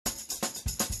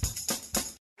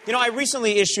You know, I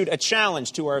recently issued a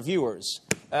challenge to our viewers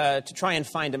to try and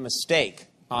find a mistake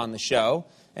on the show.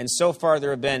 And so far,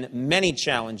 there have been many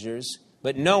challengers,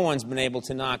 but no one's been able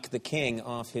to knock the king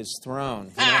off his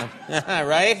throne. You know?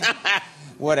 Right?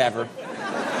 Whatever.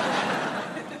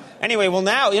 Anyway, well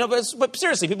now, but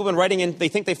seriously, people have been writing in, they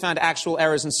think they found actual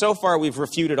errors, and so far we've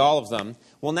refuted all of them.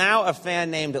 Well, now a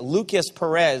fan named Lucas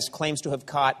Perez claims to have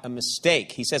caught a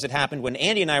mistake. He says it happened when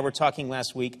Andy and I were talking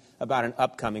last week about an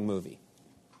upcoming movie.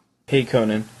 Hey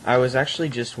Conan, I was actually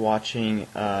just watching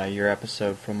your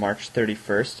episode from March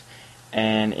 31st,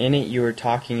 and in it you were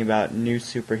talking about new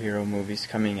superhero movies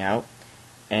coming out,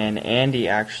 and Andy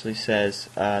actually says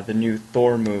the new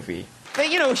Thor movie. They,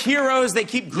 heroes, they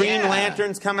keep Green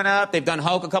Lanterns coming up. They've done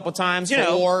Hulk a couple times,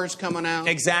 Thor's coming out.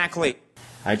 Exactly.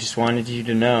 I just wanted you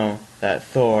to know that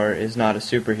Thor is not a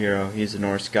superhero, he's a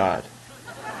Norse god.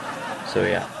 So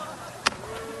yeah.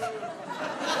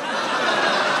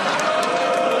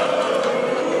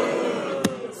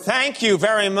 Thank you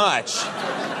very much.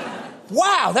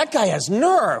 Wow, that guy has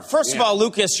nerve. First of all,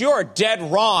 Lucas, you're dead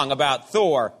wrong about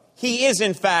Thor. He is,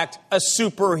 in fact, a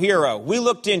superhero. We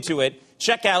looked into it.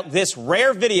 Check out this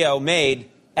rare video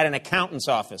made at an accountant's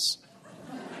office.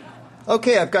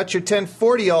 Okay, I've got your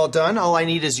 1040 all done. All I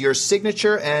need is your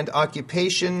signature and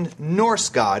occupation, Norse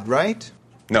god, right?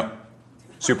 No.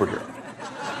 Superhero.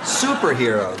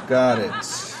 Superhero, got it.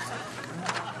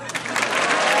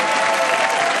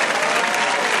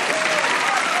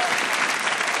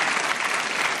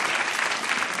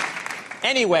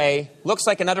 Anyway, looks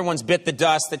like another one's bit the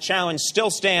dust. The challenge still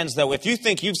stands, though. If you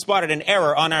think you've spotted an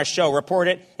error on our show, report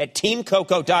it at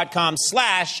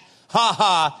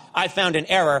teamcoco.com/haha, I found an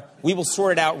error. We will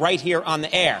sort it out right here on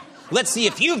the air. Let's see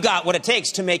if you've got what it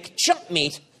takes to make chump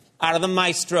meat out of the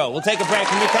maestro. We'll take a break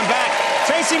when we come back.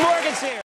 Tracy Morgan.